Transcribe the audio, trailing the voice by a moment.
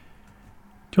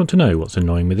Do you want to know what's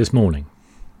annoying me this morning?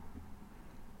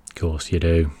 Of course you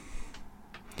do.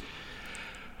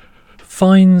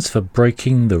 Fines for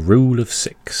breaking the rule of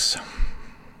 6.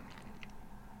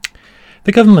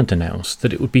 The government announced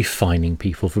that it would be fining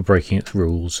people for breaking its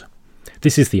rules.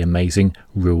 This is the amazing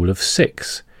rule of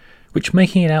 6, which,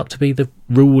 making it out to be the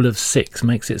rule of 6,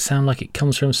 makes it sound like it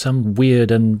comes from some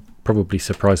weird and probably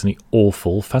surprisingly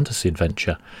awful fantasy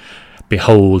adventure.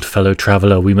 Behold, fellow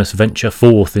traveller, we must venture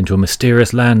forth into a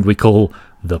mysterious land we call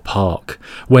the Park,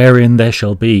 wherein there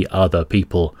shall be other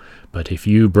people. But if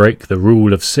you break the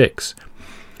rule of 6...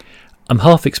 I'm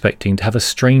half expecting to have a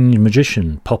strange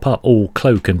magician pop up, all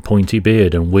cloak and pointy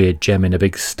beard and weird gem in a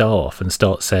big staff, and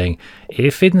start saying,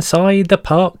 "If inside the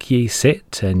park ye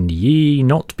sit, and ye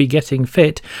not be getting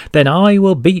fit, then I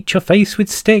will beat your face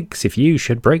with sticks, if you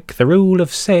should break the rule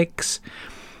of 6.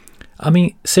 I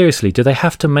mean, seriously, do they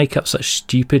have to make up such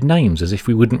stupid names as if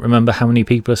we wouldn't remember how many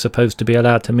people are supposed to be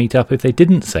allowed to meet up if they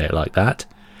didn't say it like that?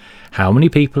 How many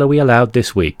people are we allowed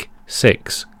this week?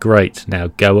 6. Great, now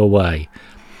go away.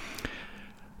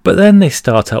 But then they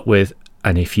start up with,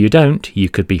 and if you don't, you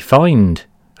could be fined.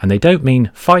 And they don't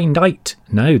mean fined-ite.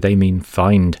 No, they mean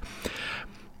fined.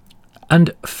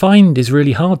 And fined is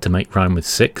really hard to make rhyme with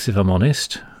 6, if I'm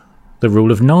honest. The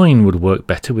rule of 9 would work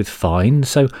better with fine,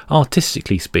 so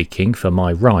artistically speaking, for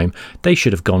my rhyme, they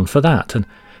should have gone for that. And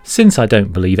since I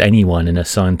don't believe anyone in a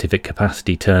scientific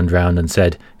capacity turned round and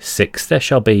said, 6 there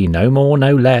shall be, no more,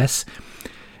 no less,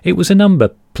 it was a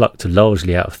number plucked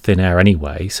largely out of thin air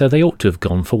anyway, so they ought to have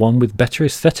gone for one with better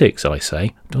aesthetics, I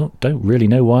say. Don't really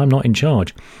know why I'm not in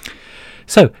charge.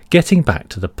 So, getting back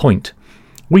to the point,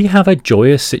 we have a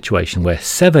joyous situation where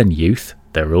 7 youth,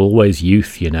 they're always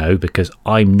youth, you know, because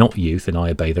I'm not youth and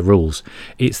I obey the rules.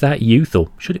 It's that youth, or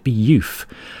should it be youth,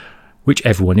 which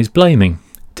everyone is blaming.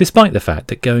 Despite the fact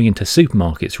that going into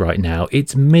supermarkets right now,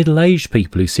 it's middle-aged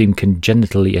people who seem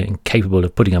congenitally incapable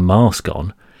of putting a mask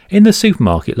on. In the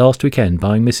supermarket last weekend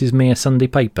buying Mrs. Mia Sunday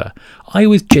paper, I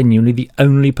was genuinely the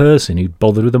only person who'd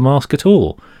bothered with a mask at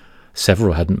all.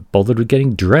 Several hadn't bothered with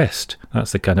getting dressed.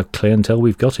 That's the kind of clientele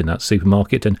we've got in that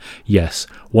supermarket. And yes,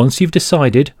 once you've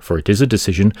decided, for it is a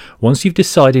decision, once you've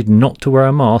decided not to wear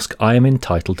a mask, I am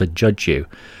entitled to judge you.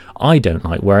 I don't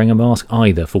like wearing a mask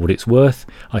either, for what it's worth.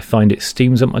 I find it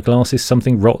steams up my glasses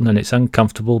something rotten and it's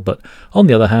uncomfortable, but on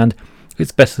the other hand,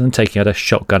 it's better than taking out a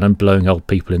shotgun and blowing old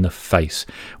people in the face,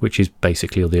 which is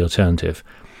basically the alternative.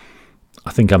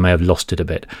 I think I may have lost it a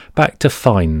bit. Back to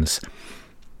fines.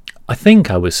 I think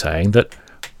I was saying that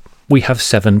we have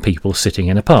 7 people sitting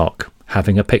in a park,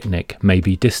 having a picnic,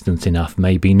 maybe distant enough,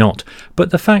 maybe not.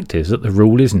 But the fact is that the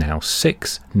rule is now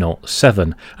 6, not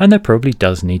 7, and there probably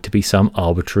does need to be some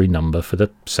arbitrary number for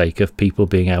the sake of people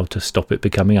being able to stop it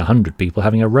becoming 100 people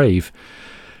having a rave.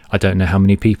 I don't know how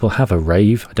many people have a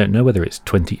rave. I don't know whether it's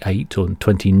 28 or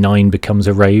 29 becomes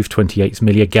a rave, 28's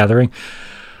merely a gathering.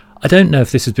 I don't know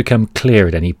if this has become clear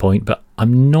at any point, but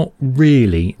I'm not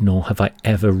really, nor have I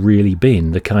ever really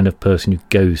been, the kind of person who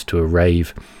goes to a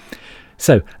rave.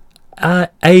 So,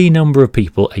 a number of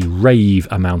people, a rave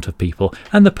amount of people,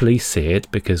 and the police see it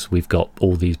because we've got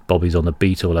all these bobbies on the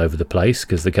beat all over the place,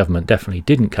 because the government definitely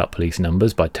didn't cut police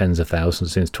numbers by tens of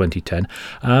thousands since 2010.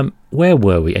 Where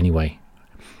were we anyway?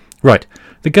 Right,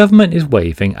 the government is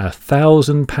waving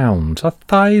 £1,000,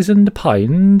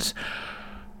 £1,000,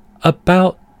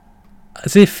 about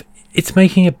as if it's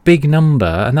making a big number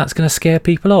and that's going to scare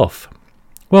people off.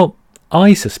 Well,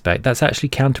 I suspect that's actually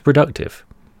counterproductive.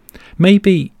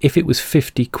 Maybe if it was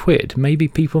 50 quid, maybe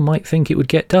people might think it would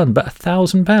get done, but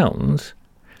 £1,000?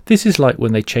 This is like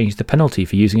when they changed the penalty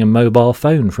for using a mobile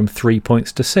phone from 3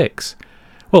 points to 6.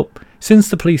 Well, since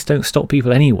the police don't stop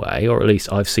people anyway, or at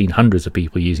least I've seen hundreds of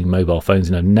people using mobile phones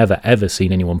and I've never ever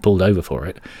seen anyone pulled over for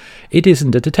it, it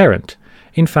isn't a deterrent.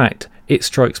 In fact, it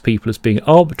strikes people as being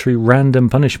arbitrary random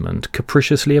punishment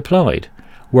capriciously applied,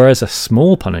 whereas a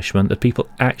small punishment that people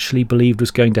actually believed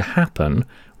was going to happen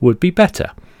would be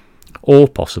better. Or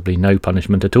possibly no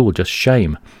punishment at all, just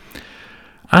shame.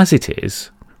 As it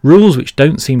is, rules which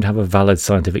don't seem to have a valid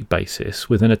scientific basis,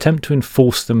 with an attempt to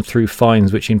enforce them through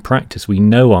fines which in practice we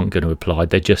know aren't going to apply,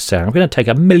 they just say, I'm going to take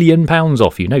 £1 million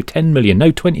off you, no 10 million, no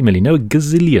 20 million, no a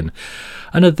gazillion,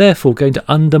 and are therefore going to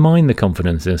undermine the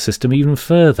confidence in the system even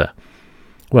further.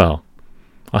 Well,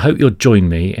 I hope you'll join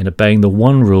me in obeying the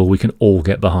one rule we can all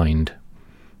get behind,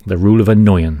 the rule of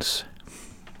annoyance.